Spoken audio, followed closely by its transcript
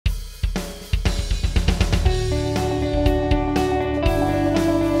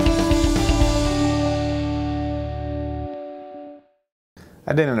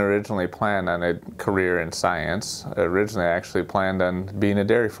I didn't originally plan on a career in science. Originally, I actually planned on being a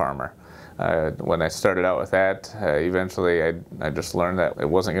dairy farmer. When I started out with that, eventually I just learned that it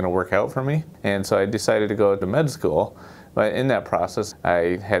wasn't going to work out for me, and so I decided to go to med school. But in that process,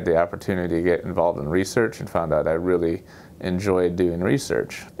 I had the opportunity to get involved in research and found out I really enjoyed doing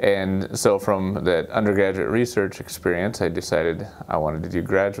research. And so from that undergraduate research experience, I decided I wanted to do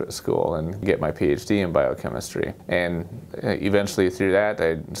graduate school and get my PhD in biochemistry. And eventually through that,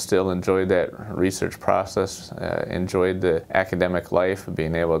 I still enjoyed that research process, enjoyed the academic life of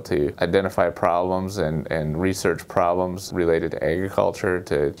being able to identify problems and research problems related to agriculture,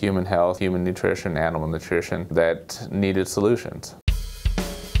 to human health, human nutrition, animal nutrition that needed solutions.